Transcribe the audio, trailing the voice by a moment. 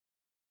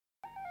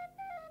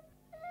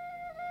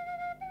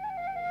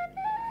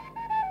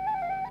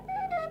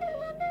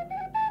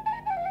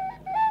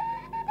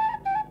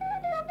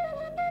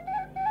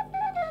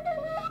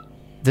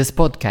This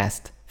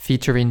podcast,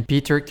 featuring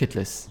Peter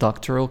Kitlis,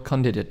 doctoral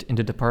candidate in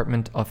the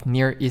Department of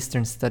Near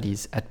Eastern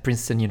Studies at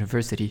Princeton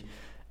University,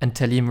 and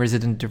Talim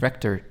resident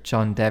director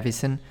John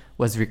Davison,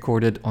 was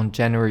recorded on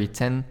January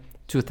 10,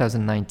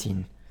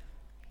 2019.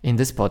 In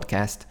this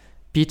podcast,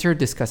 Peter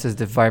discusses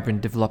the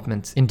vibrant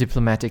developments in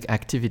diplomatic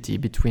activity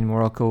between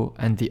Morocco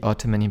and the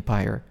Ottoman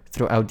Empire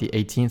throughout the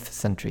 18th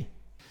century.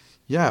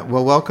 Yeah,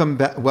 well, welcome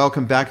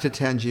back to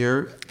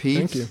Tangier,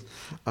 Pete. Thank you.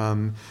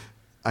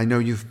 I know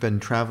you've been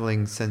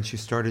traveling since you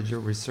started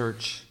your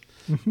research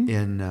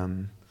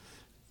since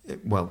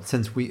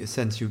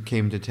you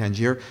came to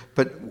Tangier.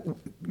 But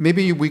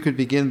maybe we could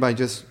begin by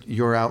just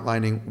your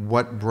outlining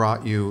what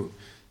brought you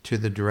to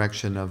the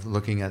direction of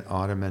looking at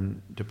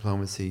Ottoman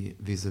diplomacy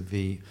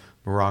vis-a-vis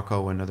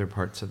Morocco and other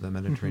parts of the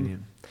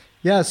Mediterranean.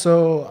 Yeah,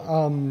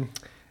 so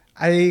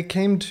I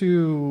came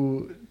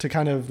to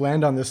kind of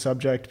land on this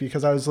subject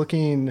because I was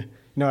looking.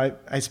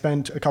 I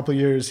spent a couple of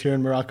years here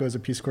in Morocco as a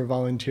Peace Corps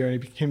volunteer, and I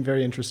became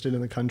very interested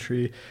in the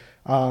country.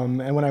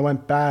 And when I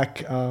went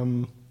back,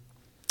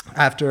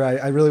 after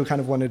I really kind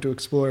of wanted to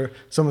explore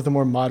some of the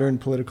more modern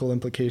political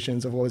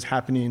implications of what was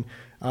happening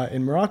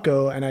in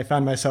Morocco, and I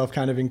found myself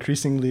kind of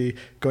increasingly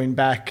going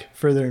back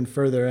further and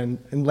further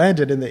and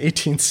landed in the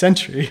 18th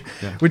century,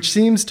 which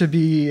seems to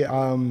be,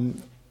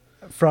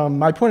 from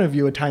my point of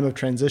view, a time of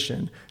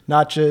transition,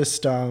 not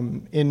just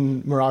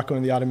in Morocco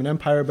and the Ottoman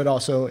Empire, but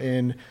also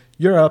in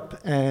Europe,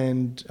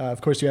 and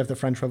of course you have the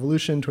French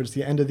Revolution towards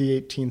the end of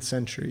the 18th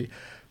century.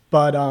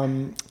 But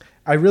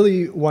I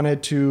really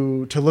wanted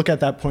to look at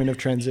that point of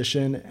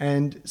transition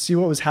and see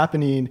what was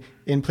happening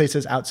in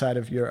places outside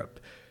of Europe.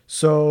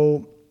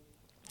 So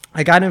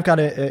I kind of got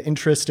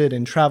interested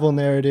in travel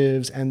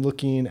narratives and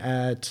looking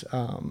at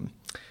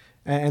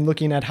how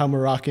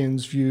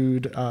Moroccans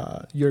viewed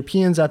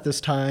Europeans at this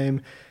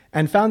time,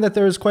 and found that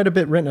there was quite a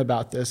bit written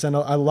about this, and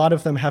a lot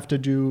of them have to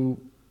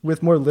do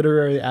with more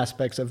literary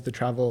aspects of the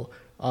travel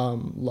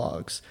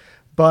logs.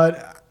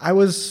 But I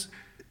was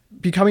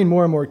becoming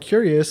more and more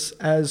curious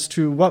as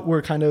to what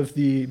were kind of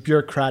the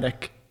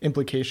bureaucratic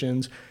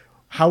implications.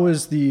 How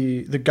was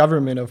the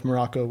government of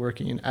Morocco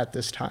working at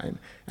this time?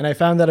 And I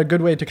found that a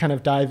good way to kind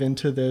of dive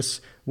into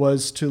this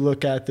was to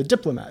look at the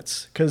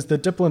diplomats, because the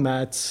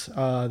diplomats,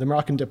 the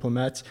Moroccan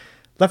diplomats,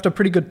 left a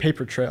pretty good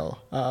paper trail,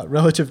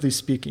 relatively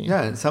speaking.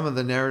 Yeah, and some of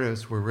the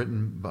narratives were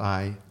written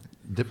by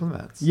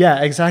diplomats. Yeah,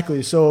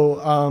 exactly. So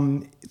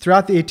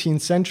throughout the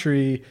 18th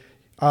century,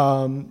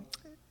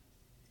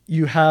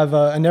 you have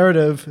a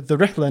narrative, the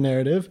Rihla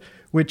narrative,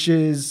 which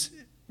is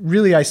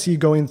really, I see,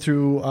 going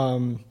through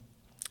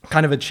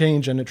kind of a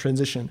change and a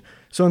transition.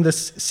 So in the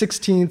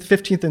 16th,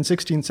 15th, and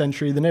 16th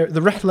century, the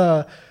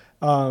Rihla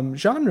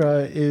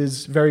genre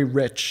is very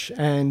rich,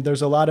 and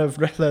there's a lot of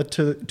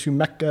Rihla to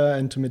Mecca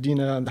and to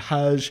Medina and the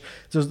Hajj.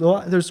 There's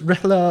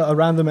Rihla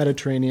around the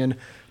Mediterranean,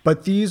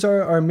 but these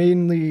are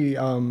mainly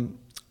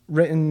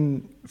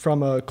written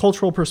from a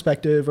cultural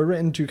perspective, or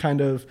written to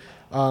kind of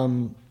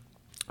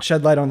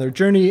shed light on their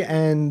journey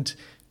and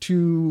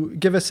to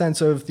give a sense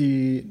of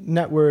the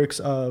networks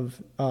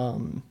of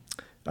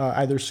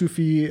either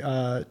Sufi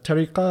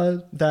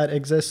tariqa that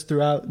exists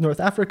throughout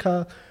North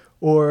Africa,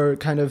 or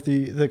kind of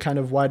the kind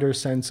of wider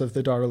sense of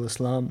the Dar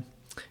al-Islam.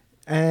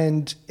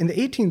 And in the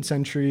 18th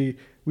century,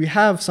 we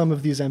have some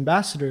of these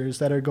ambassadors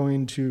that are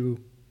going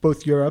to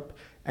both Europe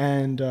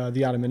and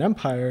the Ottoman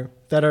Empire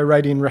that are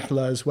writing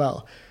Rihla as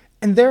well.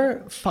 And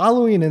they're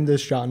following in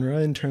this genre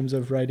in terms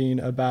of writing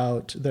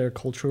about their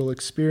cultural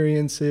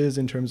experiences,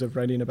 in terms of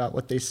writing about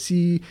what they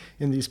see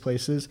in these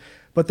places.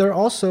 But they're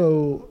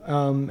also,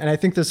 and I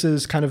think this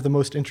is kind of the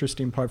most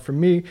interesting part for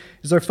me,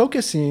 is they're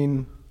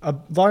focusing a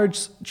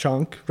large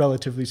chunk,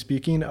 relatively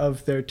speaking,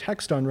 of their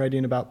text on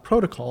writing about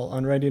protocol,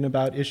 on writing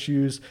about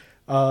issues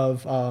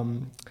of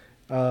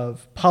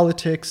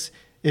politics,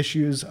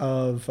 issues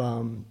of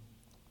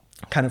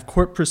kind of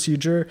court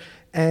procedure.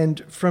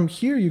 And from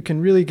here, you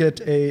can really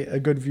get a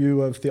good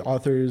view of the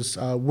author's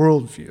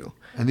worldview.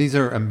 And these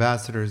are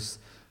ambassadors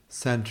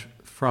sent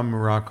from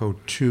Morocco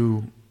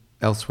to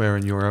elsewhere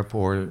in Europe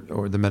or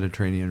the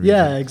Mediterranean region.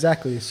 Yeah,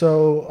 exactly.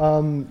 So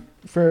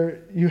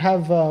throughout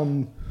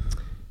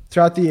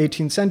the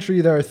 18th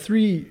century, there are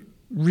three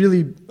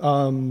really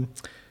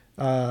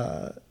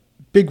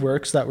big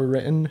works that were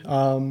written.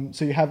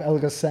 So you have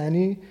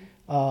El-Ghassani.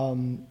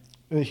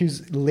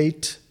 He's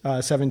late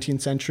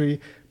 17th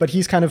century, but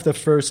he's kind of the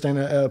first and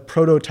a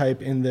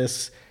prototype in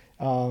this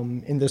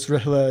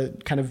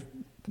Rihla, kind of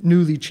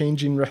newly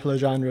changing Rihla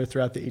genre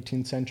throughout the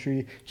 18th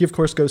century. He, of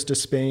course, goes to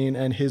Spain,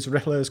 and his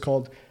Rihla is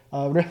called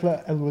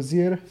Rihla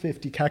al-Wazir fi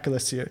Iftikak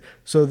al-Asir.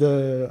 So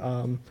the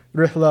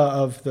Rihla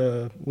of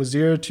the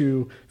Wazir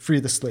to free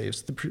the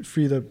slaves,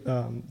 free the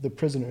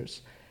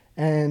prisoners.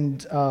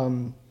 And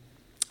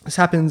this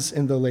happens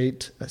in the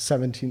late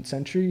 17th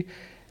century.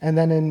 And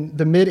then in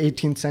the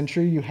mid-18th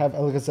century, you have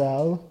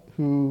El-Ghazal,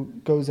 who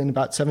goes in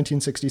about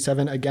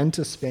 1767 again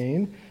to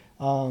Spain.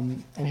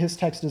 And his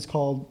text is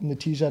called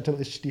Natijat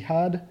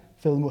al-Ijtihad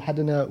fil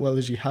Muhadana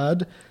wal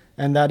Jihad.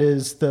 And that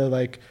is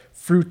the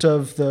fruit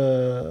of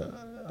the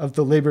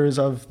the labors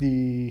of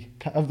the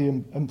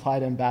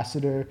implied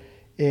ambassador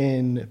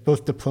in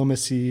both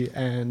diplomacy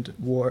and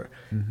war.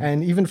 Mm-hmm.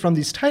 And even from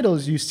these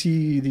titles, you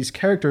see these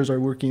characters are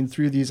working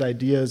through these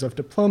ideas of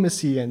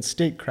diplomacy and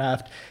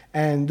statecraft.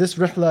 And this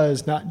rihla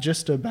is not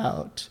just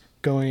about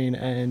going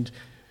and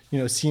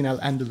seeing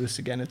Al-Andalus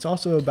again. It's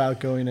also about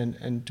going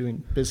and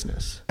doing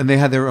business. And they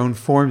had their own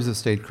forms of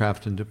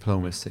statecraft and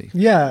diplomacy.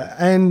 Yeah,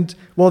 and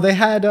well, they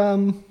had,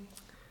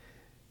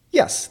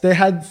 they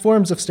had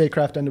forms of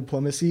statecraft and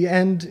diplomacy,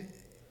 and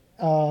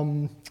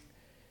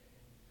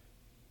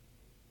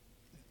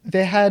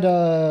they had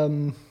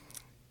an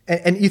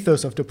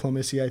ethos of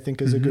diplomacy, I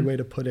think is a good way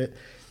to put it,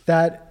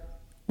 that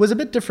was a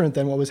bit different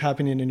than what was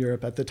happening in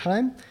Europe at the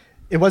time.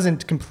 It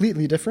wasn't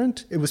completely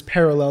different. It was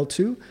parallel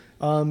too.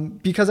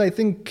 Because I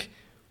think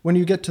when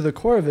you get to the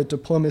core of it,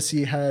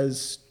 diplomacy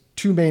has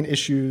two main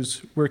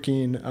issues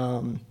working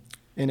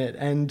in it.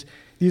 And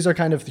these are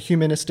kind of the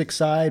humanistic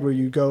side, where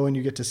you go and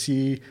you get to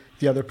see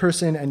the other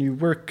person and you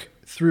work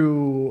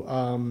through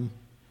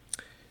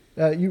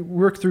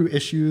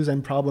issues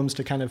and problems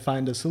to kind of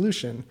find a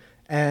solution.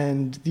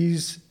 And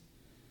these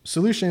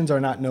solutions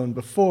are not known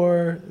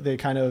before. They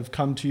kind of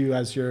come to you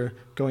as you're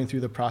going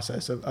through the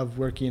process of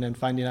working and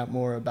finding out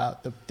more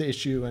about the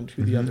issue and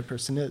who the other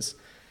person is.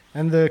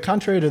 And the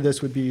contrary to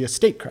this would be a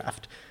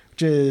statecraft,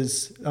 which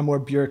is a more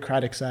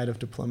bureaucratic side of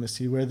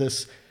diplomacy, where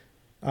this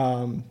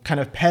kind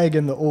of peg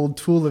in the old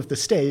tool of the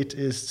state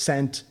is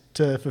sent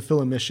to fulfill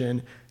a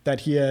mission that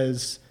he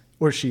has,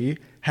 or she,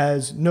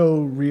 has no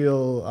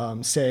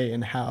real say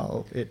in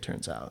how it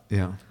turns out.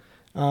 Yeah.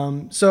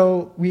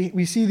 So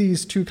we see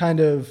these two kind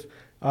of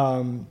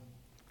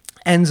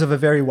ends of a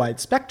very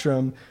wide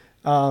spectrum.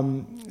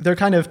 They're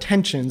kind of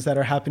tensions that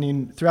are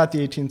happening throughout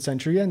the 18th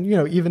century and,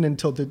 even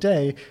until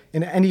today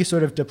in any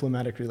sort of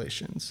diplomatic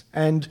relations.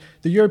 And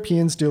the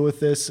Europeans deal with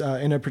this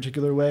in a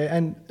particular way,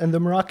 and the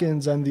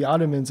Moroccans and the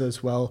Ottomans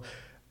as well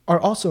are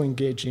also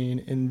engaging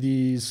in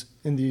these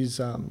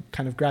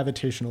kind of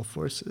gravitational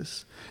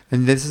forces.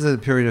 And this is a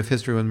period of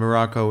history when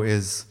Morocco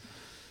is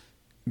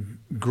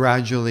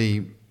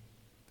gradually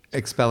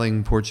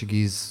expelling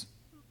Portuguese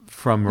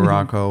from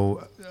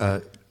Morocco,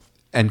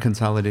 and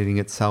consolidating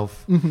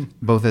itself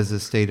both as a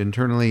state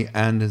internally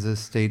and as a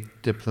state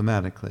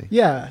diplomatically.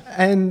 Yeah,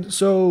 and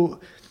so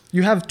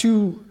you have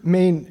two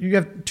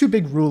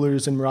big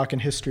rulers in Moroccan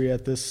history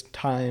at this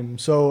time.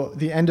 So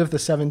the end of the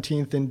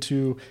 17th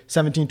into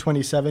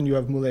 1727, you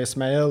have Moulay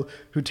Ismail,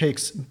 who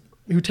takes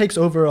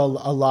over a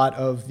lot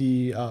of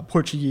the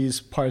Portuguese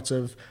parts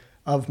of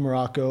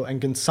Morocco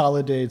and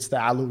consolidates the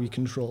Alawi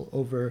control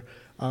over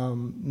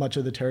much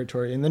of the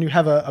territory. And then you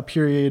have a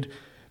period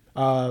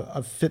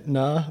of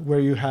fitna, where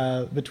you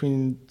have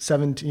between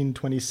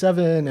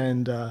 1727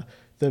 and the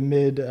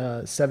mid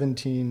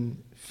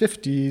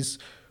 1750s,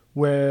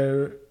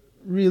 where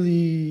really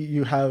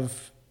you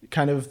have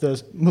kind of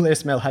Moulay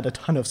Ismail had a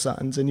ton of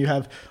sons, and you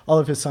have all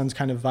of his sons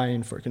kind of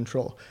vying for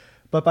control.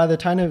 But by the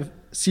time of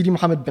Sidi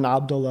Muhammad bin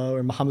Abdullah,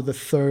 or Muhammad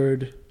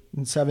III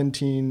in the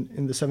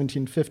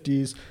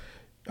 1750s,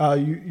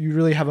 you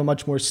really have a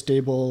much more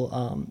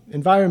stable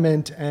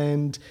environment,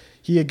 and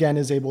he again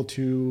is able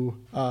to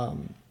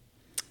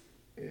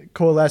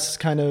coalesce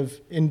kind of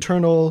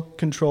internal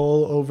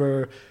control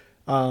over,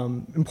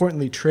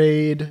 importantly,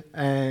 trade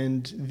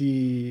and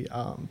the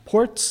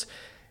ports.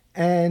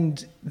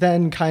 And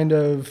then kind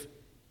of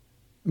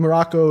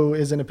Morocco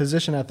is in a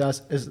position at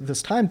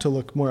this time to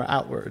look more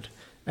outward.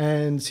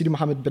 And Sidi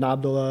Muhammad bin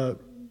Abdullah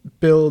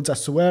builds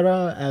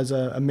Essaouira as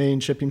a main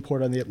shipping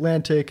port on the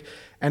Atlantic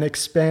and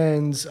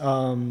expands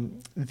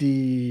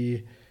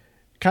the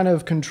kind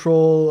of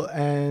control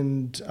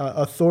and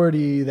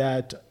authority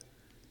that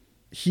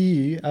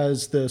he,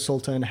 as the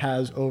Sultan,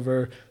 has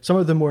over some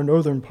of the more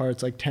northern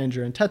parts like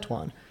Tangier and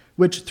Tetuan,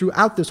 which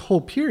throughout this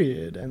whole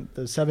period and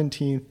the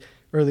 17th,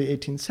 early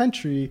 18th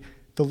century,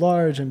 the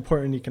large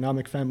important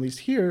economic families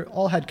here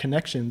all had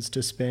connections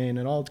to Spain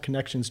and all had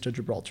connections to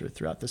Gibraltar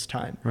throughout this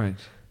time. Right.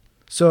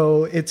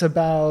 So it's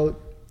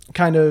about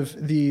kind of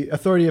the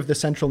authority of the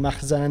central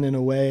makhzen in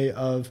a way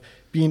of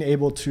being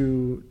able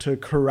to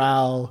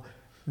corral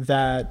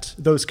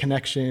those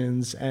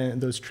connections and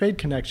those trade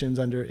connections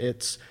under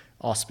its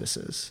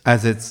auspices.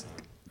 As it's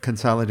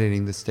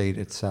consolidating the state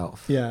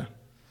itself. Yeah.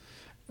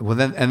 Well,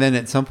 then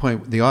at some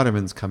point the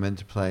Ottomans come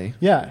into play.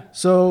 Yeah.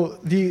 So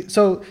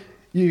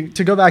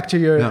to go back to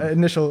your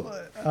initial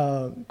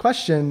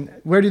question,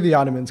 where do the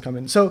Ottomans come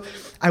in? So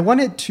I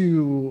wanted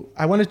to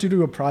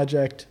do a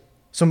project.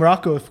 So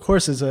Morocco, of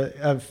course, is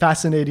a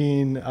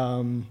fascinating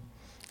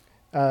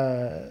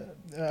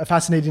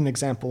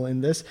example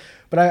in this.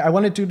 But I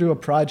wanted to do a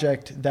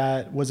project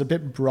that was a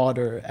bit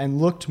broader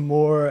and looked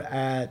more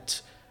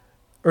at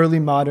early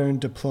modern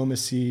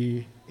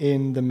diplomacy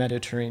in the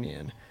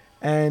Mediterranean.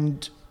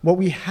 And what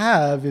we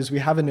have is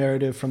a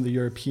narrative from the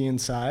European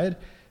side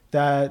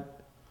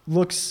that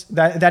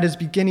is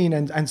beginning,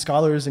 and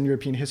scholars in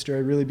European history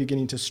are really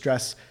beginning to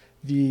stress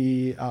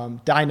the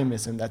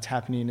dynamism that's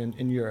happening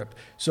in Europe.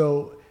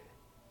 So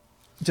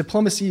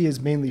diplomacy is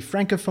mainly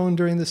Francophone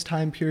during this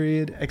time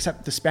period,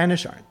 except the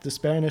Spanish aren't. The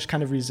Spanish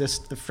kind of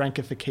resist the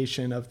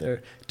Frankification of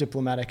their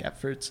diplomatic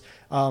efforts.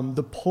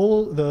 The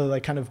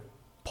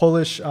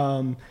Polish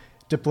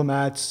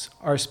diplomats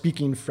are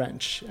speaking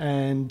French,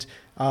 and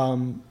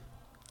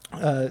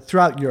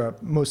throughout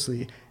Europe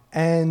mostly.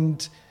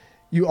 And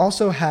you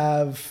also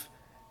have,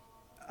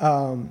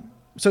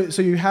 so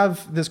you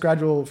have this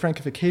gradual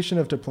Frankification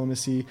of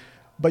diplomacy,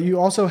 but you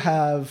also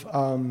have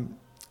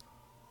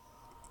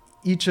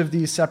each of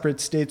these separate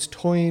states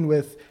toying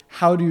with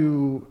how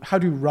to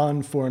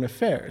run foreign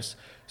affairs.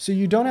 So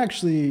you don't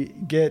actually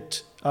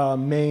get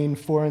main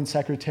foreign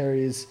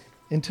secretaries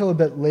until a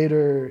bit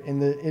later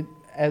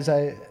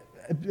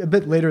a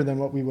bit later than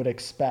what we would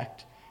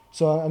expect.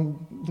 So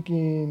I'm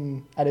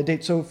looking at a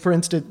date. So for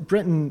instance,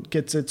 Britain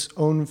gets its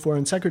own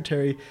foreign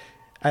secretary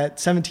at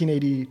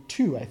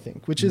 1782, I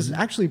think, which is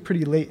actually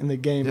pretty late in the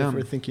game if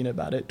we're thinking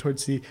about it,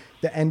 towards the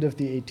end of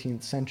the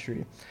 18th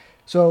century.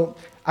 So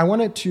I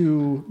wanted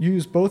to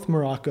use both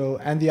Morocco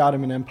and the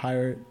Ottoman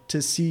Empire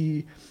to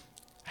see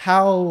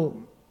how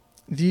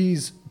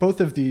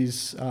both of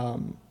these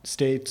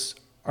states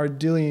are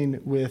dealing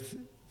with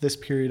this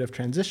period of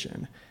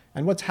transition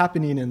and what's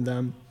happening in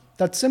them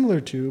that's similar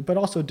to, but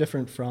also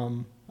different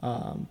from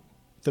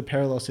the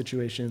parallel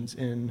situations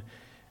in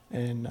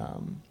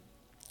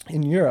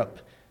Europe.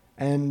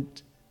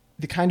 And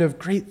the kind of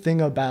great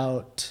thing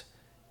about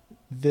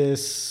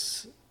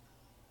this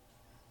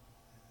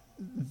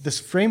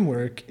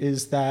framework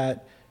is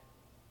that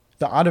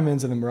the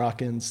Ottomans and the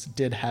Moroccans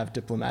did have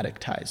diplomatic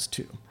ties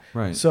too.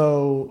 Right.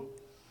 So,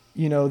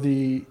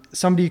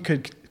 somebody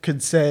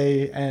could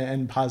say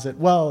and posit,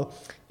 well,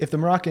 if the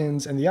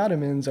Moroccans and the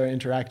Ottomans are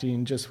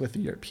interacting just with the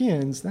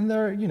Europeans, then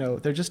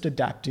they're just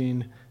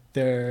adapting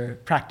their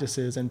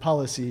practices and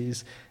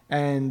policies,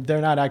 and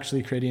they're not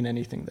actually creating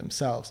anything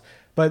themselves.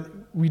 But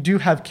we do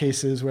have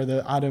cases where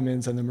the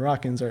Ottomans and the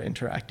Moroccans are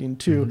interacting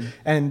too,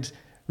 and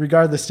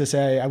regardless to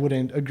say, I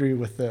wouldn't agree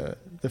with the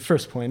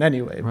first point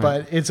anyway, Right.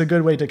 but it's a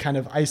good way to kind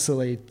of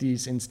isolate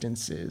these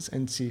instances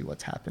and see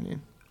what's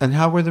happening. And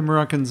how were the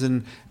Moroccans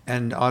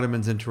and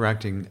Ottomans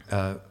interacting,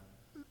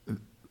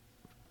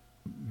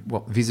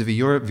 vis-a-vis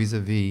Europe,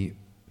 vis-a-vis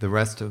the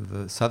rest of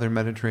the southern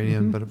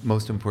Mediterranean, but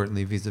most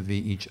importantly,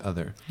 vis-a-vis each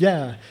other?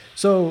 Yeah.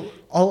 So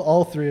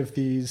all three of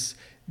these,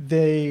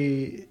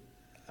 the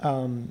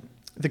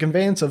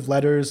conveyance of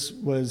letters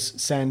was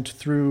sent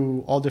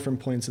through all different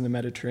points in the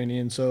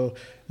Mediterranean. So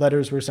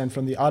letters were sent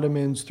from the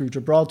Ottomans through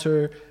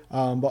Gibraltar,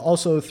 but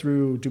also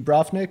through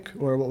Dubrovnik,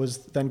 or what was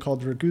then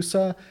called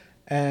Ragusa,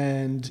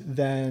 and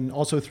then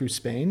also through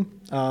Spain.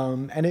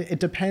 And it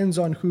depends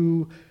on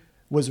who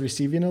was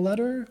receiving a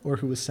letter or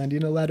who was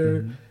sending a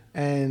letter.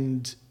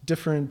 And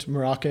different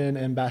Moroccan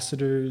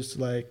ambassadors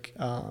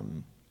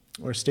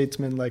or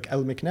statesmen like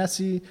El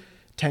Meknesi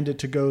tended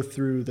to go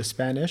through the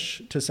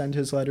Spanish to send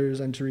his letters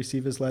and to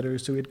receive his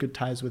letters, so he had good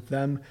ties with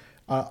them.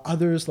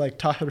 Others like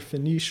Tahir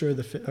Finish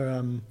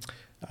and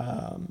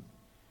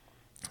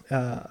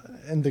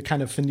the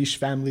kind of Finish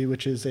family,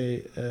 which is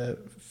a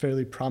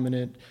fairly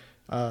prominent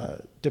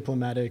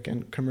diplomatic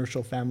and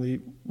commercial family,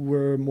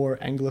 were more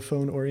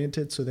Anglophone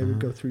oriented, so they would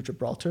go through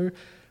Gibraltar.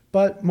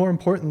 But more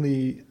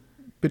importantly,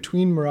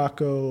 between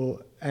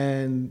Morocco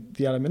and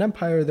the Ottoman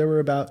Empire, there were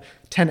about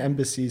 10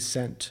 embassies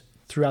sent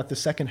throughout the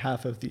second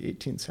half of the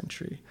 18th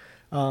century.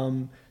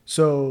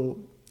 So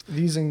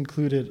these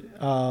included,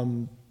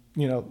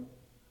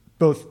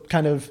 both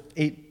kind of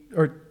 8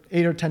 or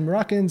 10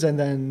 Moroccans and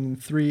then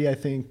 3, I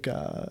think,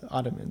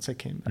 Ottomans that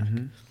came back.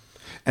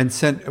 And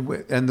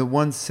the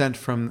ones sent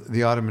from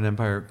the Ottoman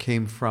Empire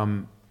came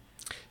from?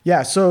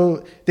 Yeah,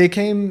 so they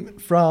came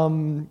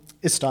from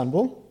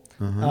Istanbul,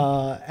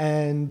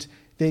 and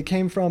they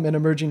came from an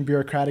emerging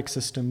bureaucratic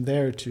system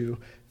there too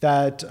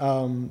that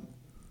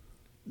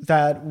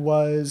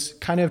was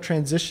kind of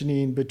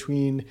transitioning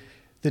between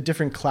the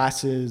different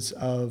classes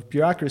of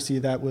bureaucracy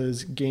that were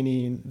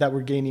gaining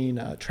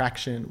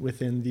traction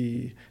within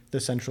the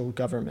central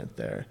government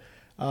there.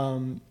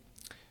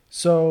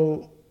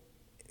 So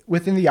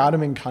within the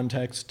Ottoman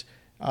context,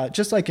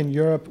 just like in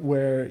Europe,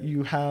 where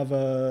you kind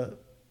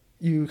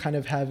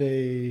of have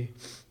a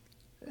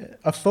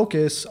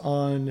focus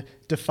on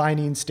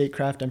defining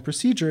statecraft and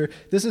procedure,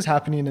 this is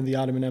happening in the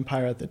Ottoman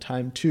Empire at the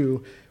time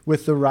too,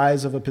 with the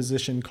rise of a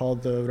position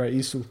called the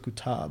Ra'isul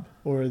Kutab,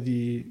 or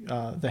the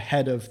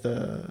head of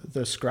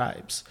the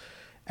scribes.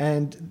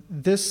 And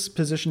this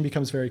position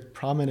becomes very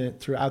prominent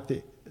throughout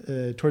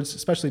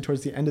especially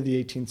towards the end of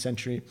the 18th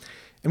century.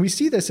 And we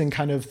see this in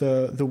kind of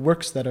the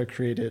works that are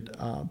created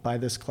by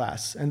this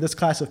class. And this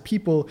class of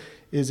people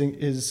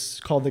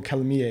is called the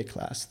Kalmiye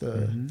class,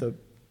 the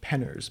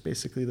penners,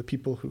 basically, the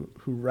people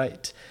who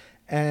write.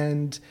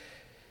 And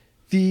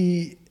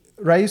the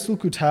Ra'isul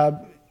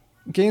Kutab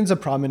gains a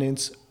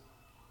prominence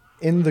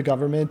in the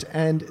government,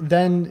 and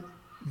then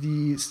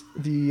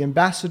the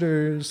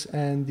ambassadors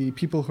and the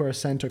people who are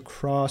sent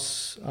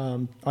across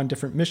on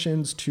different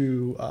missions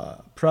to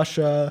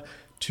Prussia,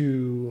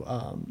 to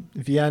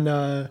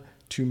Vienna,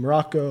 to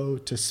Morocco,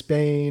 to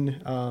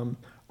Spain,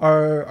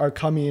 are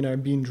coming, are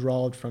being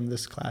drawn from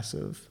this class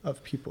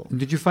of people.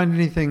 Did you find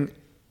anything?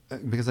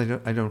 Because I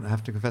don't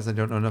have to confess, I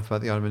don't know enough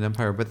about the Ottoman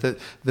Empire, but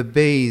the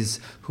Beys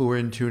who were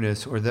in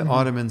Tunis or the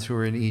Ottomans who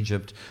were in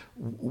Egypt,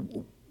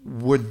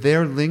 would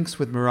their links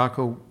with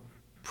Morocco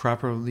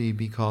properly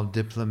be called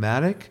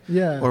diplomatic?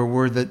 Yeah. Or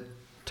were the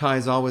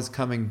ties always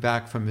coming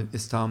back from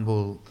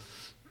Istanbul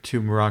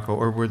to Morocco,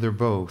 or were there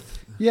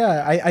both?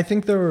 Yeah, I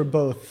think there were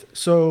both.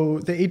 So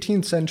the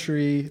 18th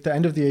century, the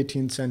end of the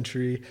 18th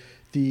century,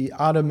 the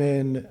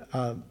Ottoman,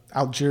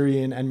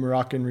 Algerian, and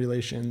Moroccan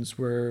relations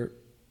were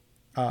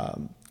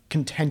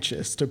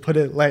contentious, to put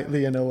it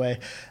lightly in a way.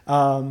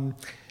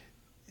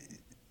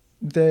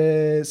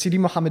 The Sidi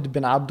Mohammed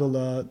bin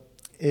Abdullah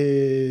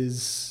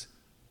is,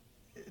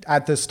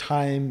 at this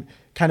time,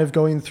 kind of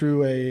going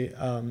through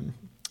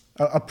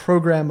a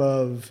program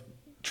of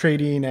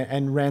trading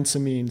and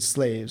ransoming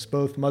slaves,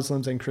 both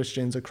Muslims and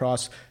Christians,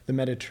 across the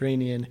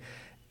Mediterranean,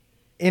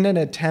 in an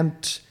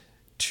attempt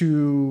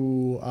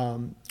to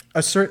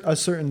assert a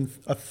certain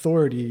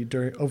authority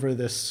over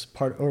this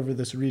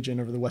region,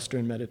 over the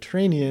Western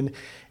Mediterranean,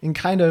 in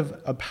kind of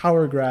a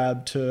power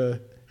grab to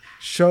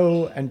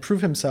show and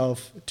prove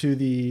himself to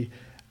the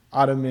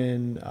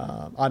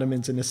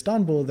Ottomans in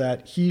Istanbul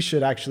that he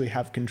should actually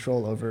have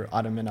control over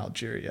Ottoman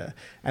Algeria,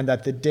 and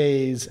that the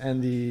Deys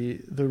and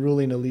the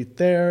ruling elite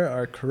there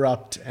are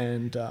corrupt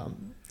and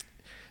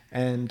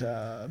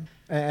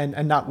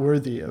not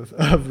worthy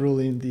of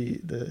ruling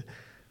the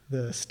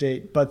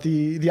state. But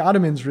the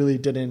Ottomans really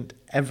didn't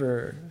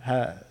ever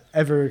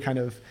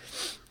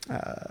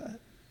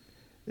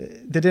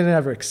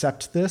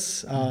accept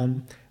this.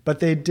 But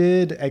they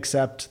did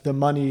accept the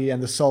money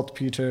and the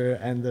saltpeter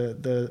and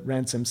the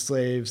ransom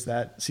slaves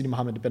that Sidi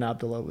Mohammed bin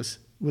Abdullah was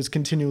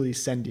continually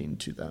sending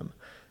to them.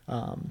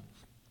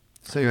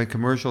 So you had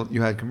commercial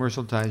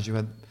ties, you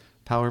had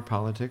power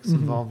politics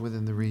involved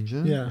within the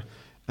region. Yeah.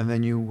 And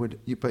then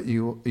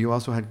you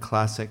also had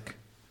classic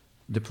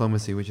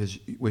diplomacy, which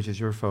is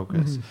your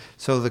focus.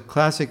 So the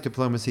classic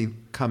diplomacy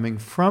coming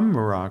from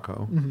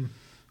Morocco.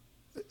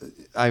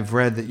 I've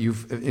read that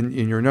you've in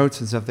your notes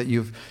and stuff that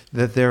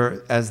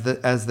there, as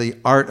the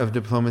art of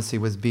diplomacy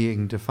was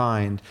being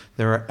defined,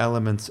 there are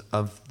elements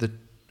of the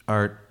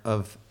art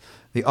of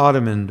the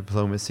Ottoman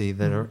diplomacy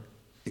that are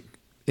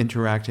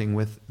interacting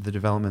with the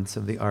developments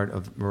of the art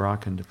of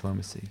Moroccan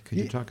diplomacy. Could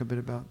you talk a bit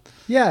about?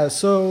 Yeah,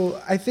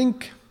 so I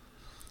think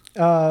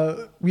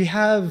we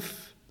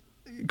have,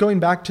 going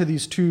back to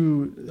these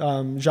two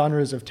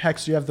genres of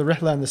text, you have the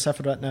Rihla and the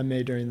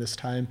Seferatnameh during this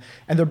time,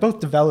 and they're both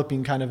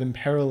developing kind of in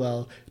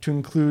parallel to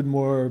include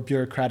more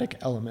bureaucratic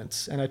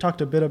elements. And I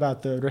talked a bit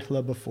about the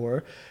Rihla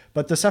before,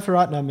 but the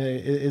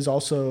Seferatnameh is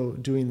also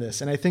doing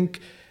this. And I think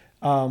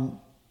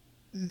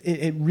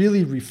it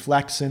really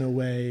reflects, in a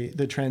way,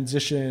 the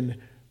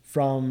transition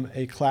from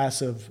a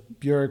class of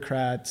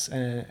bureaucrats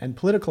and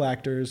political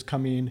actors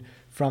coming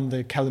from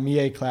the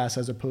Kalamiyeh class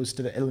as opposed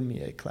to the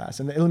Ilmiyeh class.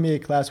 And the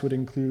Ilmiyeh class would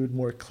include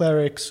more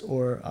clerics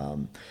or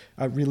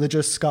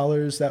religious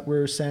scholars that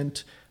were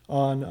sent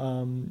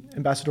on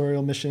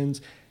ambassadorial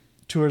missions,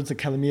 towards the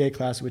Kalamiyeh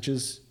class, which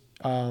was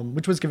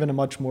given a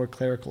much more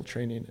clerical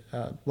training,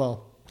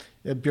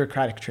 a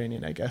bureaucratic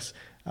training, I guess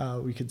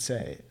we could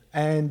say.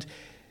 And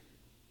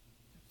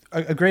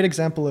a great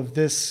example of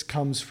this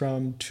comes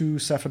from two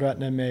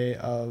Seferatnameh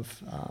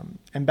of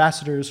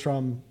ambassadors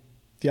from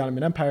the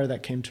Ottoman Empire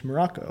that came to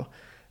Morocco.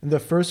 And the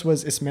first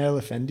was Ismail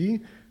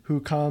Effendi,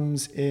 who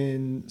comes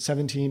in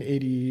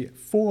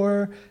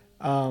 1784.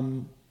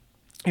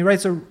 He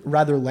writes a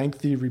rather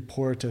lengthy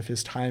report of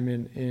his time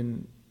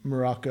in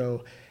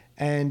Morocco,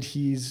 and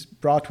he's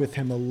brought with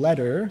him a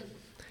letter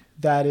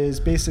that is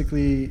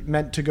basically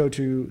meant to go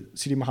to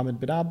Sidi Mohammed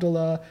bin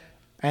Abdullah,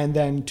 and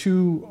then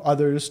two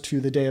others to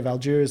the Dey of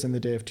Algiers and the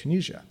Dey of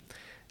Tunisia.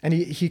 And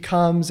he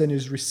comes and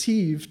is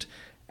received,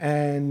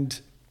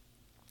 and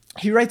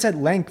he writes at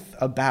length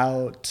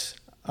about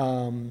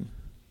Muhammad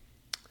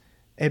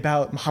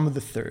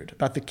III,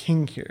 about the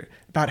king here,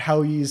 about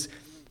how he's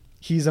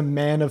a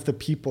man of the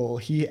people.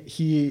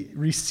 He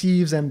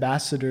receives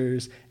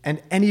ambassadors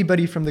and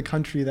anybody from the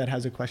country that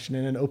has a question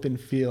in an open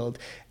field,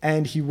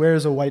 and he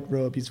wears a white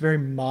robe. He's very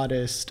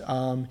modest.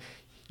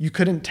 You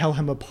couldn't tell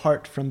him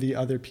apart from the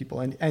other people.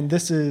 And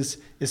this is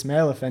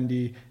Ismail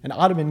Effendi, an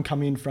Ottoman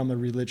coming from a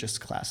religious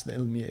class, the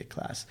Ilmiyeh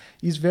class.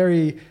 He's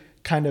very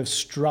kind of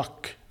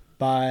struck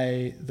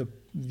by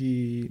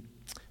the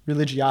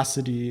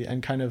religiosity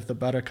and kind of the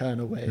barakah, in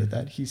a way,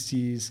 that he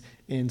sees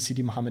in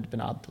Sidi Mohammed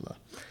bin Abdullah.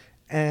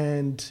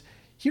 And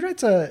he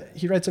writes a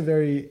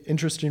very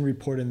interesting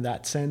report in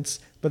that sense.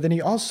 But then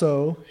he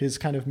also, his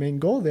kind of main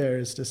goal there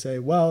is to say,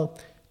 well,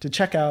 to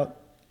check out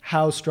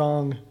how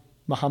strong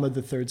Muhammad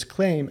III's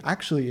claim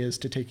actually is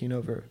to taking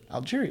over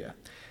Algeria.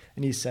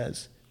 And he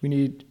says, we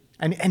need,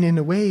 and in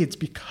a way, it's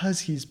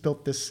because he's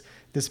built this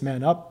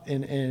man up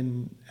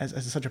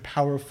as such a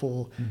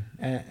powerful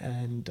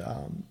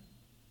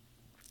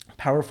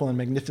powerful and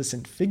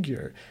magnificent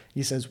figure.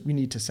 He says, we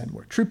need to send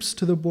more troops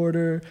to the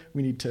border.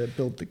 We need to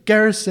build the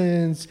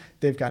garrisons.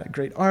 They've got a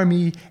great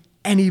army.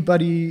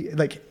 Anybody,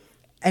 like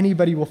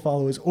anybody will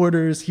follow his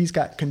orders. He's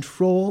got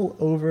control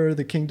over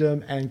the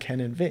kingdom and can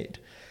invade.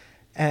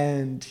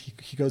 And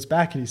he goes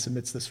back and he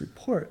submits this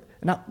report.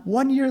 And not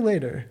 1 year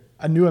later,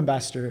 a new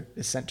ambassador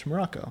is sent to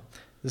Morocco.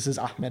 This is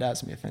Ahmed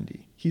Azmi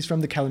Effendi. He's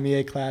from the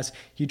Kalamieh class.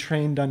 He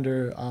trained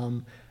under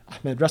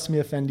Ahmed Rasmi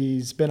Effendi.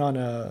 He's been on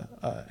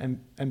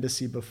an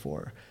embassy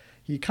before.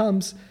 He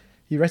comes,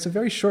 he writes a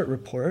very short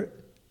report,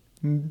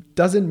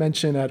 doesn't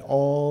mention at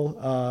all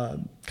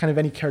kind of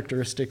any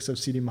characteristics of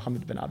Sidi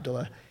Mohammed bin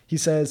Abdullah. He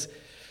says,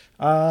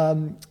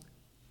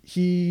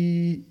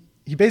 he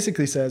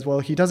basically says, well,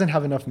 he doesn't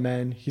have enough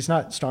men. He's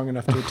not strong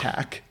enough to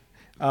attack.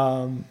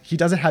 He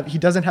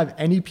doesn't have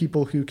any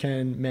people who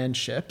can man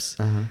ships.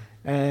 Uh-huh.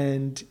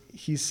 And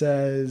he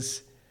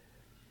says,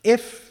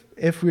 if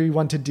we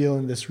want to deal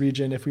in this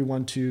region, if we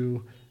want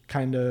to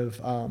kind of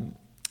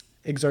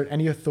exert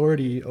any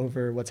authority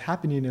over what's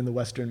happening in the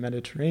Western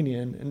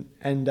Mediterranean,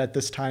 and at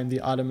this time the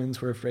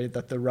Ottomans were afraid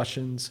that the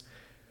Russians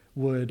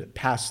would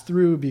pass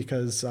through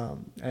because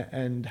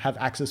and have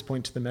access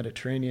point to the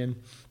Mediterranean.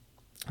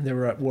 They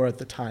were at war at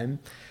the time.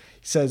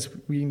 He says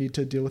we need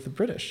to deal with the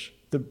British.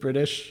 The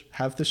British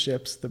have the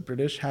ships, the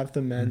British have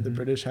the men, mm-hmm. The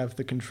British have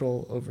the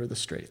control over the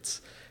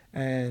straits.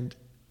 And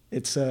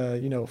it's a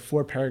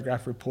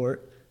 4-paragraph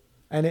report.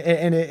 And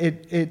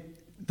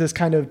it this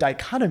kind of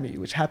dichotomy,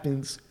 which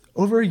happens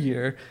over a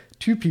year,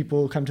 2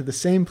 people come to the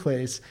same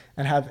place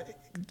and have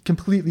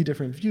completely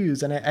different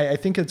views. And I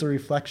think it's a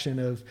reflection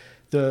of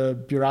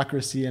the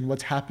bureaucracy and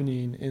what's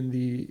happening in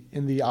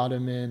the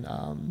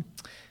Ottoman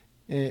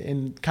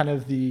in kind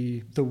of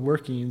the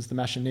workings, the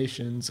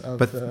machinations of.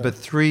 But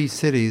 3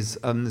 cities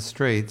on the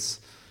Straits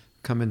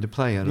come into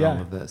play in all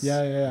of this.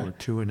 Yeah. Or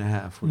 2.5,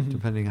 mm-hmm.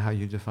 depending on how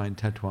you define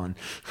Tetuan.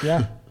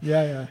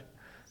 Yeah.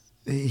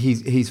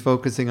 He's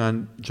focusing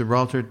on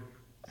Gibraltar,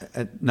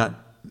 not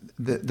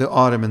the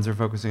Ottomans are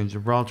focusing on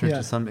Gibraltar,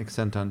 to some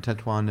extent on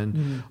Tetuan, and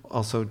mm-hmm.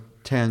 also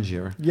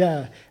Tangier.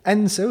 Yeah,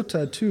 and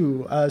Ceuta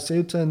too.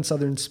 Ceuta in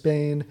southern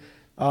Spain,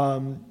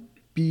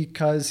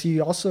 because he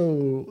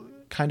also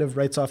kind of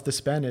writes off the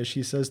Spanish.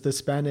 He says the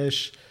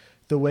Spanish,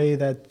 the way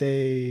that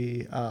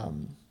they,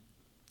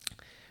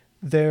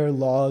 their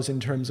laws in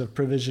terms of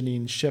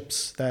provisioning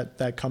ships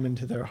that come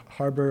into their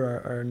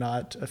harbor are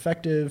not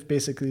effective.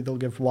 Basically, they'll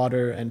give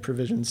water and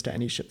provisions to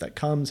any ship that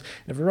comes.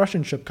 And if a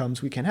Russian ship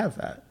comes, we can't have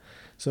that.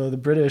 So the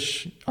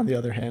British, on the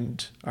other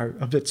hand, are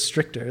a bit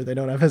stricter. They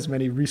don't have as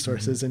many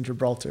resources mm-hmm. in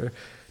Gibraltar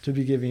to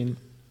be giving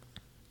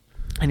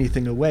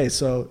anything away.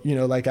 So,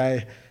 like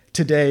I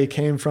today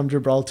came from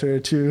Gibraltar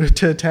to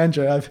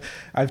Tangier.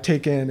 I've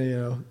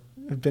taken,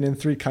 I've been in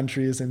 3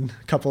 countries in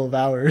a couple of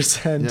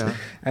hours.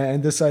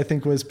 And this, I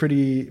think, was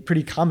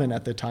pretty common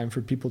at the time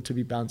for people to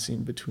be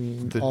bouncing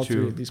between all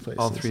 3 of these places.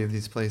 All 3 of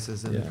these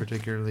places, and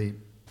particularly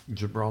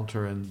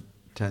Gibraltar and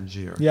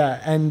Tangier. Yeah,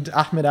 and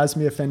Ahmed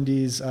Azmi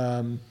Effendi's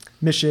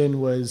mission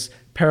was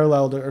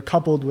paralleled or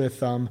coupled with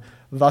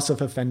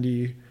Vasaf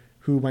Effendi,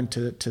 who went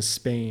to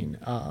Spain,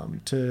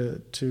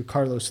 to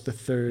Carlos III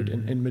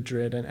mm-hmm. in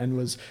Madrid, and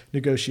was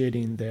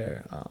negotiating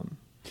there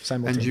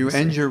simultaneously. And you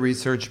end your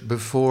research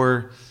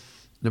before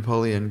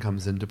Napoleon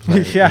comes into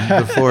play,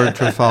 before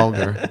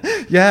Trafalgar.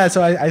 Yeah,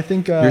 so I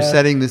think... you're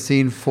setting the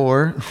scene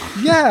for...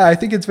 Yeah, I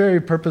think it's very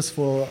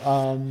purposeful.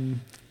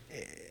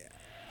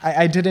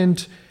 I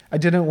didn't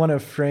want to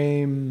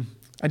frame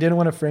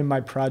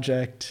my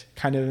project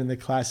kind of in the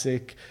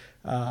classic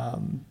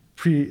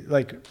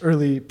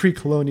early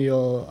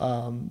pre-colonial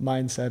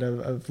mindset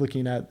of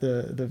looking at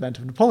the event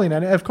of Napoleon.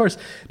 And of course,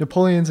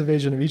 Napoleon's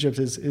invasion of Egypt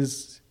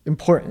is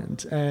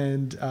important,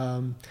 and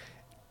a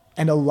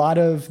lot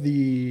of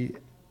the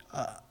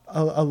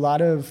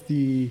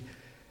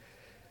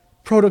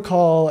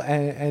protocol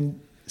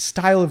and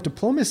style of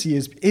diplomacy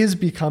is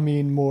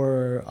becoming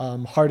more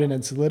hardened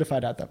and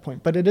solidified at that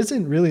point. But it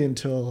isn't really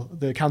until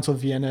the Council of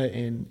Vienna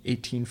in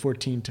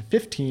 1814 to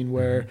 15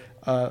 where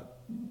a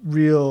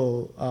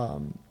real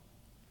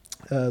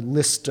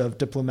list of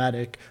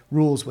diplomatic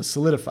rules was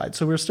solidified.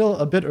 So we're still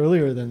a bit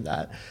earlier than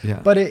that. Yeah.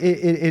 But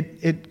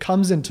it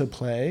comes into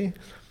play.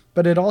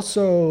 But it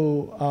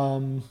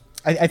also,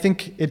 I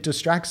think it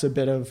distracts a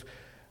bit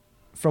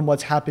from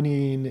what's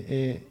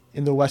happening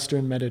in the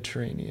Western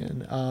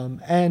Mediterranean,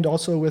 and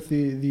also with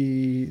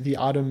the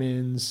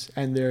Ottomans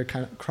and their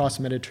kind of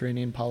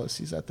cross-Mediterranean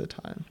policies at the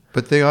time.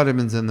 But the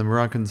Ottomans and the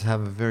Moroccans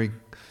have a very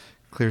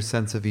clear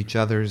sense of each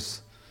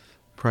other's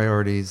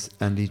priorities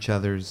and each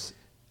other's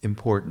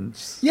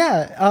importance.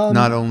 Yeah.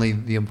 Not only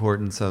the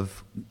importance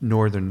of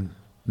north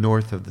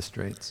of the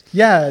Straits.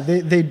 Yeah,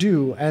 they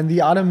do. And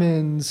the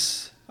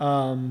Ottomans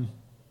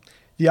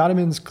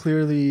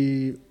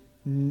clearly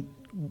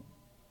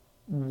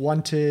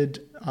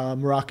wanted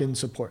Moroccan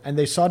support, and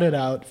they sought it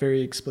out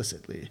very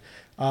explicitly.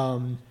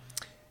 And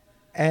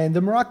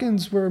the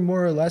Moroccans were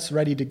more or less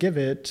ready to give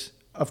it.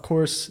 Of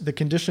course, the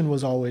condition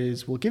was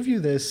always, we'll give you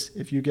this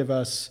if you give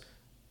us,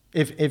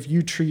 if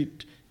you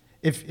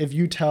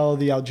tell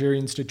the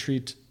Algerians to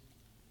treat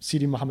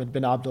Sidi Mohammed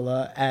bin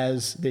Abdullah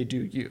as they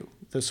do you,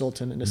 the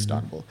Sultan in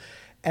Istanbul.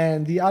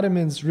 And the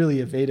Ottomans really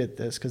evaded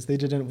this because they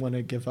didn't want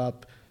to give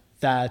up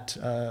that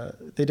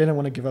they didn't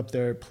want to give up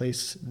their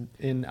place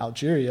in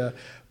Algeria,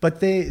 but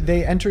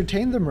they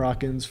entertained the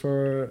Moroccans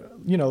for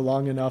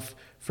long enough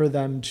for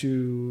them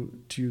to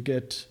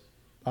get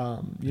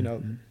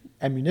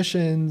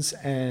ammunitions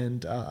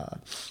and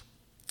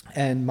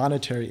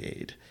monetary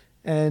aid.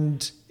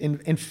 And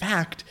in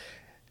fact,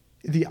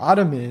 the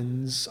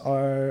Ottomans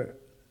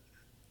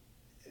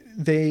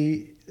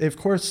they of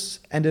course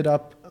ended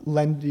up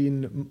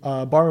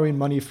borrowing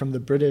money from the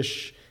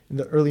British in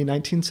the early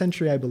 19th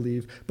century, I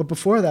believe. But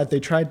before that, they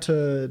tried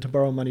to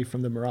borrow money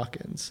from the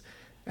Moroccans.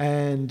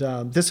 And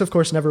this, of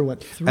course, never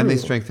went through. And they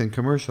strengthened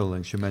commercial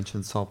links. You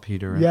mentioned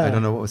saltpeter. Yeah. I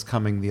don't know what was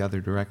coming the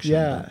other direction.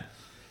 Yeah.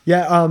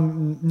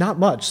 Not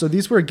much. So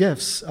these were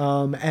gifts.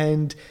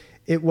 And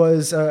it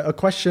was a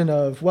question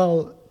of,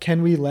 well,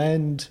 can we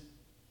lend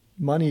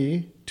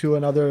money to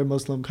another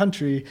Muslim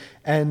country?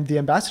 And the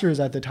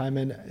ambassadors at the time,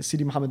 and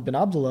Sidi Mohammed bin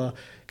Abdullah,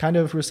 kind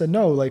of said,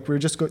 no, like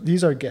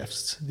these are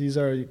gifts. These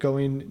are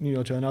going,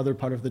 to another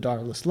part of the Dar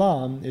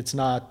al-Islam. It's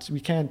not,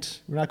 we're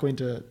not going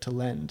to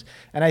lend.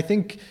 And I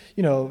think,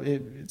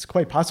 it's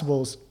quite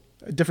possible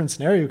a different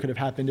scenario could have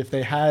happened if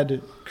they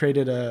had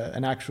created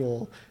an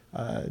actual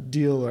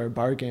deal or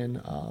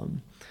bargain.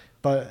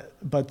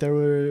 But there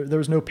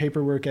was no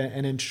paperwork,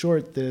 and in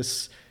short,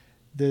 this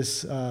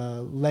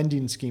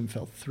lending scheme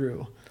fell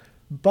through.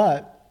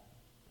 But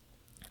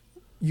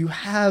you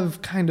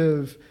have kind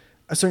of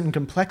a certain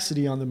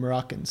complexity on the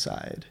Moroccan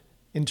side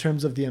in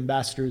terms of the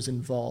ambassadors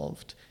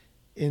involved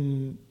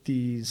in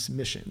these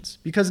missions,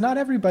 because not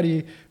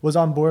everybody was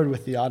on board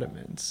with the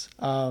Ottomans.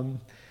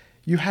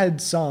 You had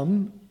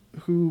some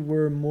who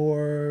were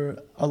more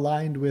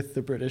aligned with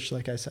the British,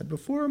 like I said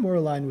before, more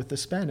aligned with the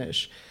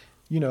Spanish,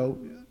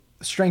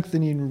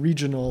 strengthening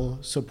regional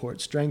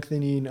support,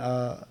 strengthening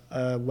a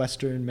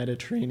Western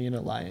Mediterranean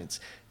alliance.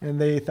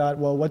 And they thought,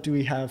 well, what do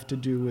we have to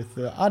do with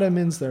the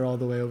Ottomans? They're all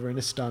the way over in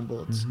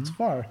Istanbul. It's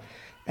far.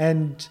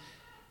 And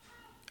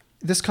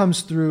this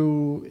comes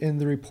through in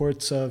the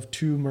reports of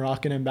two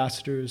Moroccan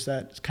ambassadors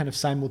that kind of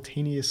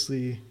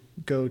simultaneously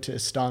go to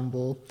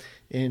Istanbul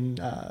in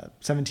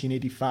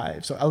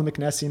 1785. So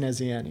El-Meknesi and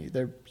Eziani,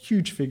 they're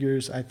huge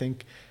figures, I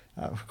think,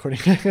 according,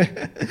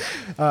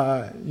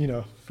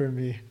 for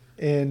me,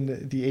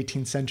 in the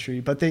 18th century.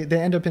 But they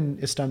end up in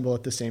Istanbul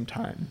at the same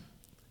time.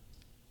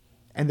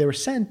 And they were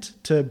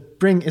sent to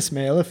bring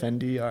Ismail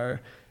Effendi, our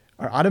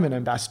Ottoman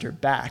ambassador,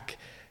 back,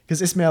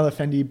 because Ismail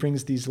Effendi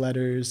brings these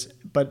letters,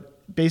 but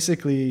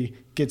basically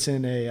gets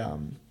in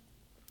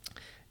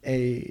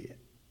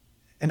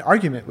an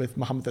argument with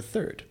Muhammad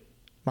III.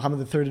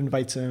 Muhammad III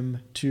invites him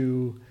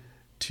to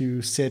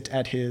sit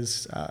at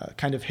his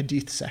kind of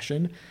hadith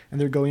session,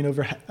 and they're going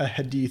over a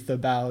hadith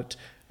about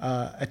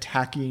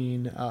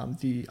attacking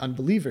the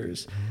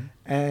unbelievers.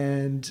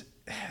 And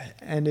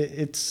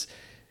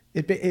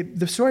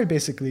the story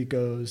basically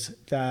goes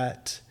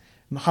that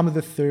Muhammad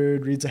III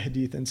reads a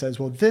hadith and says,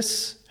 well,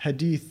 this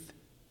hadith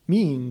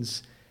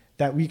means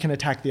that we can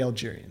attack the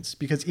Algerians,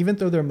 because even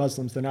though they're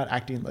Muslims, they're not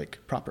acting like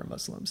proper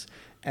Muslims.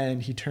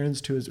 And he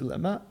turns to his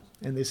ulama,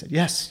 and they said,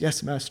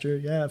 yes, master,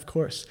 yeah, of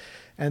course.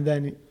 And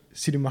then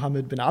Sidi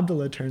Mohammed bin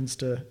Abdullah turns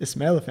to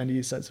Ismail Effendi.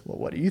 He says, well,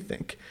 what do you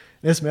think?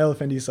 And Ismail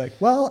Effendi is like,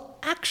 well,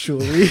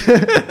 actually,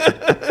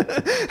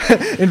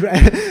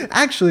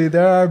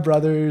 there are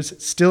brothers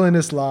still in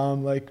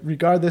Islam. Like,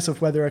 regardless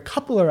of whether a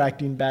couple are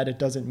acting bad, it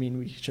doesn't mean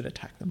we should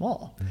attack them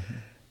all.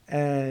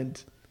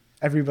 And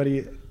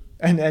everybody,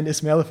 and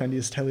Ismail Effendi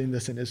is telling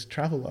this in his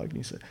travelogue.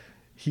 And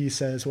he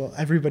says, well,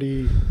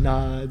 everybody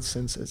nods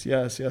and says,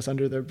 yes,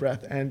 under their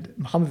breath. And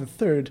Muhammad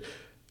III,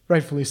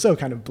 rightfully so,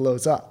 kind of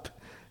blows up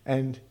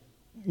and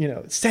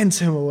sends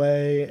him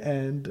away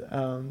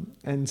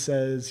and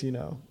says,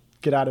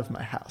 get out of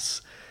my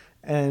house.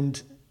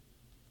 And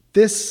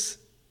this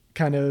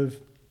kind of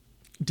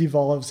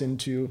devolves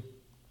into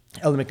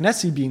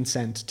El-Meknesi being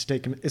sent to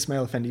take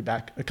Ismail Effendi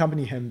back,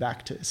 accompany him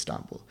back to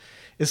Istanbul.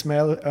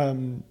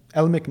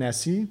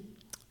 El-Meknesi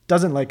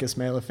doesn't like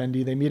Ismail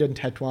Effendi. They meet in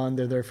Tetuan.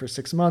 They're there for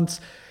 6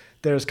 months.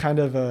 There's kind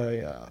of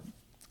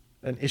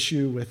an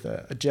issue with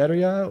a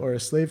jariyah, or a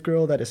slave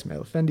girl, that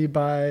Ismail Effendi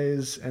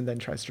buys and then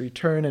tries to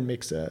return and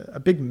makes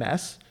a big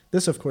mess.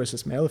 This, of course,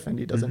 Ismail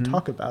Effendi doesn't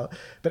talk about.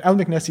 But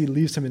El-Meknesi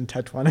leaves him in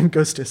Tetuan and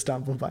goes to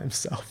Istanbul by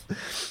himself.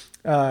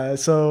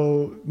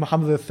 So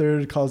Muhammad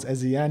III calls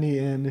Eziani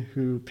in,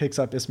 who picks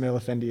up Ismail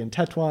Effendi in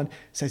Tetuan,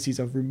 says he's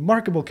a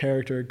remarkable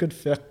character, a good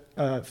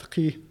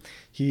faqih.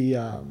 He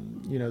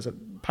is a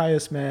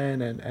pious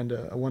man and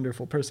a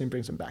wonderful person,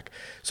 brings him back.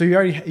 So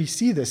you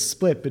see this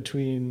split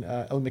between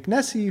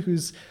El-Meknesi,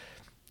 who's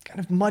kind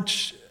of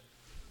much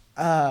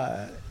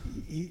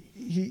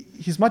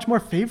he's much more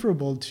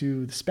favorable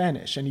to the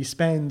Spanish, and he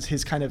spends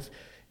his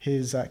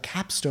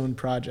capstone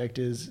project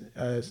is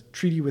a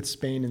treaty with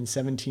Spain in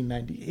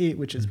 1798,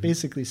 which is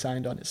basically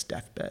signed on his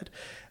deathbed.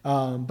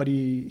 But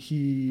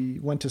he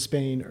went to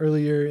Spain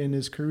earlier in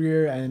his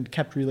career and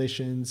kept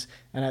relations,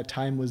 and at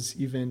time was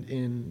even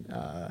in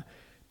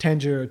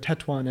Tangier or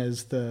Tetuan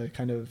as the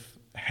kind of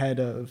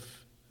head of,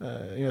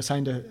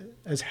 assigned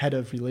as head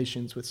of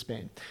relations with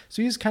Spain.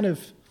 So he's kind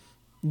of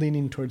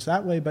leaning towards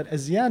that way. But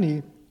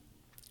Eziani,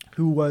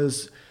 who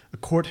was a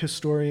court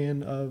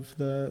historian of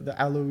the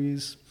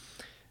Alawis,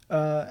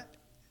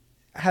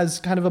 has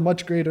kind of a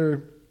much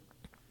greater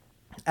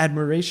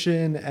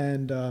admiration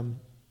and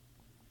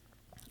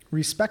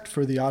respect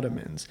for the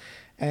Ottomans,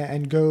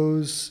 and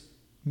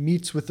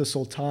meets with the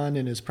Sultan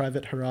in his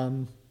private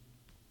harem,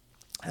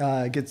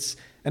 gets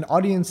an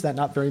audience that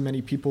not very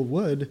many people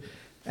would,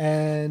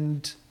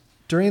 and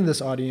during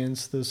this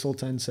audience, the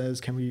Sultan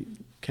says, can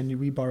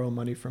we borrow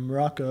money from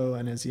Morocco?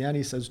 And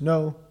Eziani says,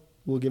 no,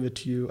 we'll give it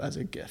to you as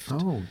a gift.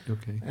 Oh,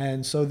 okay.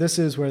 And so this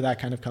is where that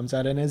kind of comes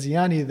out. And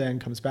Eziani then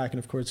comes back and,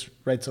 of course,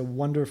 writes a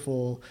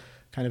wonderful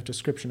kind of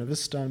description of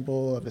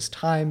Istanbul, of his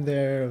time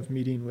there, of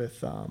meeting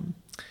with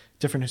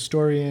different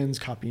historians,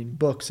 copying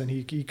books. And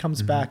he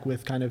comes back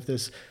with kind of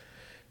this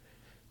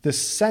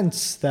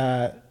sense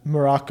that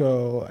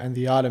Morocco and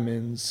the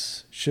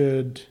Ottomans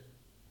should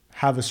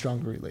have a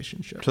stronger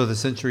relationship. So the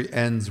century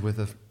ends with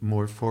a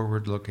more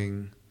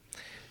forward-looking...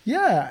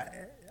 Yeah.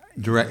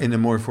 In a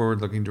more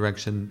forward-looking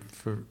direction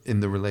in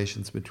the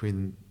relations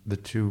between the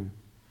two.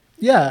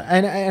 Yeah,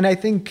 and I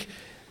think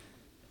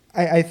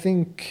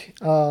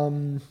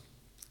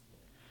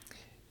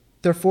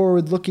they're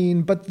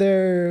forward-looking, but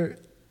they're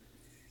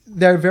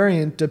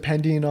variant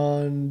depending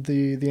on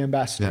the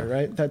ambassador,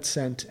 right, that's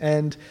sent.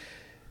 And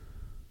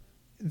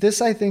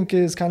this, I think,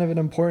 is kind of an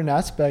important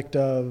aspect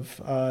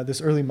of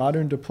this early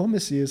modern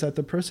diplomacy, is that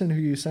the person who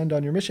you send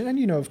on your mission,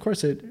 and, of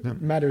course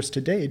it matters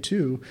today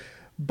too,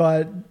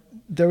 but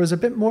there was a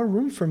bit more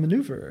room for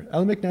maneuver.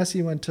 El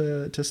Meknesi went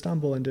to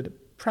Istanbul and did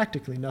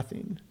practically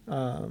nothing.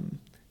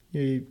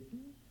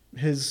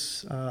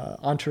 His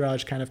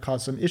entourage kind of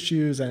caused some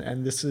issues,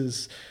 and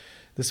this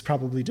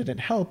probably didn't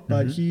help,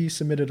 but he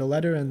submitted a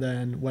letter and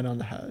then went on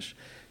the Hajj.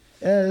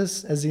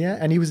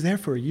 And he was there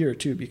for a year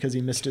too, because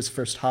he missed his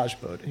first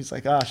Hajj boat. He's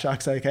like,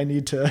 shucks, like I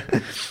need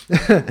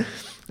to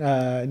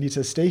need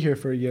to stay here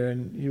for a year.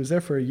 And he was there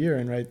for a year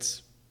and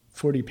writes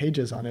 40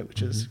 pages on it,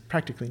 which is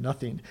practically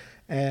nothing.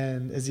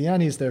 And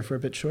Eziani's there for a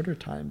bit shorter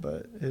time,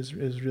 but is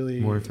really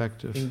more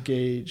effective,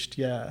 engaged.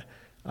 Yeah,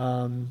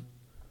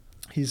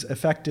 he's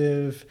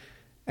effective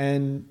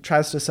and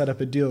tries to set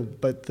up a deal,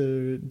 but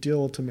the deal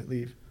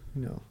ultimately,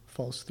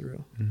 falls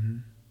through.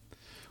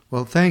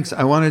 Well, thanks.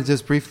 I wanted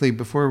just briefly,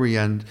 before we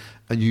end,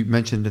 you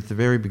mentioned at the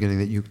very beginning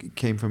that you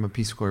came from a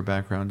Peace Corps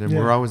background, and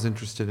we're always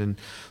interested in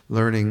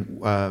learning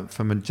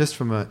from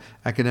an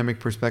academic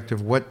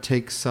perspective, what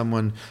takes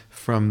someone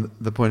from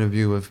the point of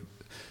view of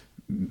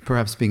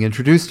perhaps being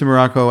introduced to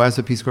Morocco as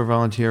a Peace Corps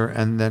volunteer,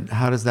 and then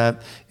how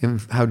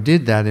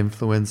did that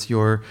influence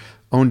your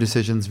own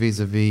decisions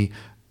vis-a-vis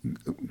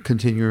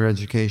continuing your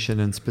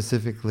education and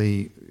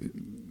specifically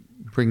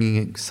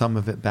bringing some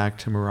of it back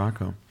to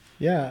Morocco?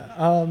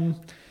 Yeah.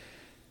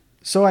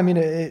 So I mean,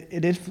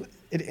 it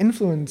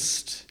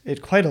influenced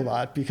it quite a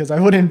lot, because I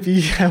wouldn't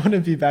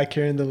be back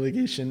here in the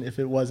legation if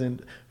it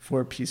wasn't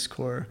for Peace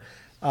Corps.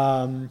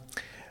 But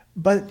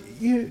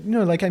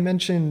like I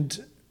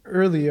mentioned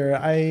earlier,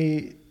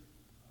 I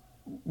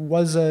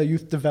was a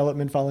youth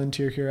development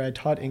volunteer here. I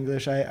taught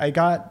English. I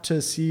got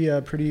to see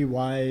a pretty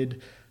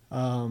wide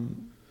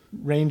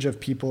range of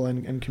people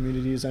and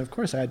communities, and of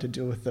course I had to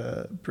deal with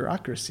the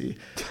bureaucracy,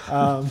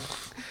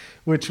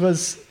 which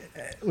was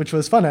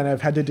fun, and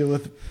I've had to deal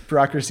with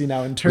bureaucracy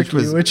now in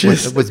Turkey, which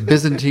was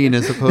Byzantine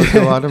as opposed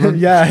to Ottoman.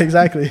 Yeah,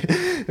 exactly.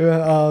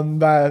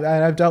 And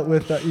I've dealt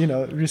with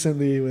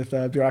recently with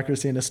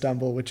bureaucracy in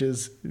Istanbul, which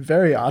is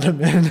very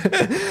Ottoman.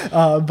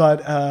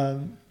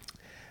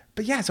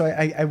 But yeah, so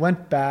I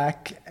went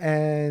back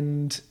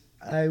and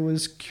I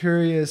was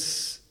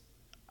curious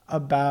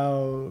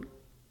about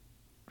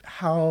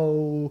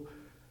how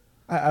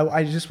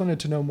I just wanted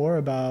to know more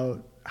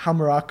about how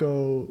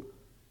Morocco.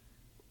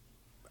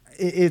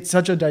 It's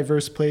such a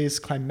diverse place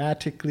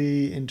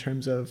climatically in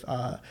terms of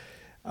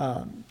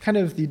kind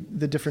of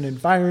the different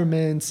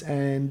environments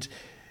and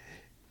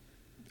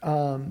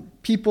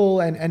people,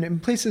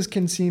 and places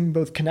can seem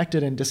both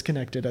connected and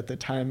disconnected at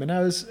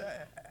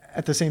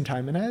the same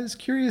time. And I was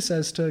curious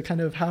as to kind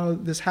of how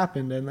this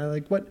happened, and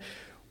like what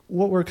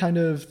were kind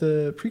of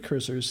the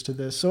precursors to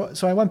this. So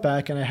I went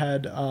back and I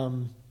had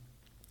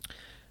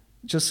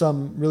just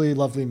some really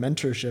lovely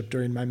mentorship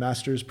during my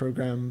master's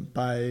program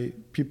by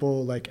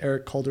people like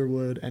Eric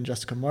Calderwood and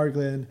Jessica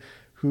Marglin,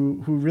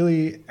 who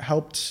really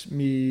helped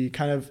me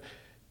kind of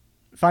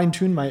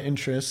fine-tune my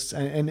interests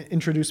and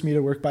introduce me to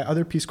work by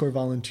other Peace Corps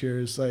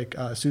volunteers like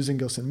Susan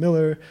Gilson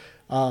Miller,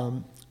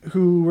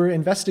 who were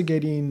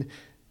investigating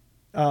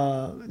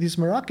these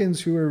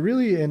Moroccans who were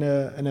really in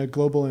a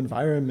global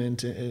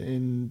environment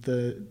in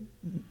the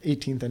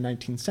 18th and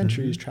 19th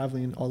centuries,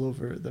 traveling all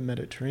over the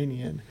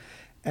Mediterranean.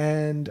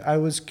 And I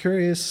was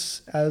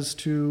curious as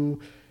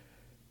to,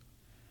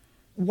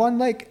 one,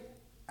 like,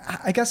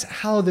 I guess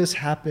how this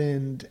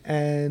happened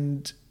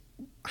and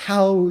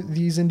how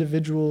these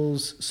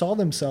individuals saw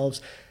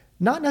themselves,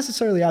 not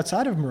necessarily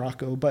outside of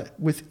Morocco, but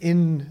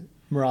within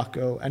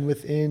Morocco and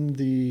within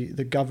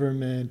the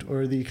government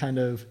or the kind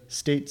of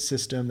state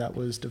system that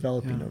was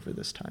developing over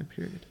this time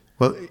period.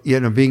 Well,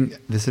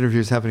 this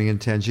interview is happening in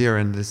Tangier,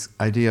 and this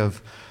idea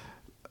of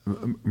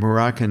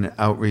Moroccan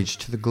outreach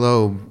to the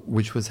globe,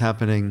 which was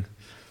happening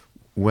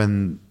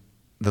when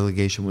the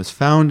legation was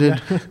founded,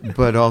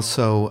 but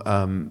also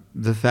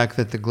the fact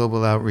that the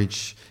global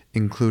outreach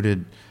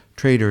included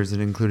traders, it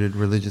included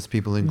religious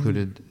people,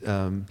 included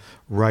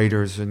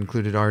writers,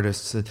 included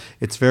artists.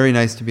 It's very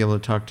nice to be able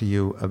to talk to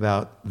you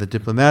about the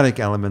diplomatic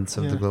elements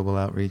of the global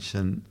outreach,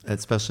 and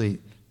especially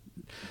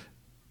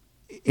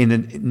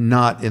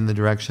not in the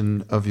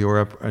direction of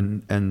Europe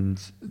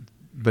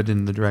but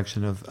in the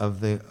direction of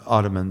the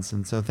Ottomans.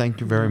 And so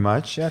thank you very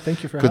much. Yeah,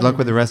 thank you for Good having luck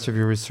with me. the rest of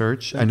your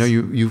research. Thanks. I know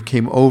you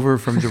came over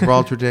from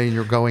Gibraltar today and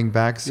you're going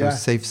back, so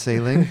safe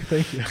sailing.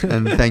 Thank you.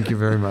 And thank you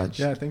very much.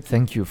 Yeah, thank you.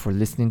 Thank you for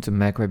listening to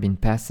Maghreb in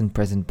Past and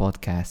Present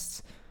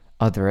podcasts.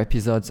 Other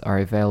episodes are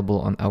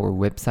available on our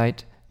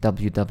website,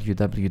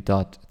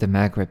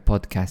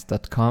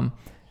 www.themaghrebpodcast.com,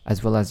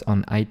 as well as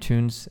on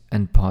iTunes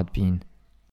and Podbean.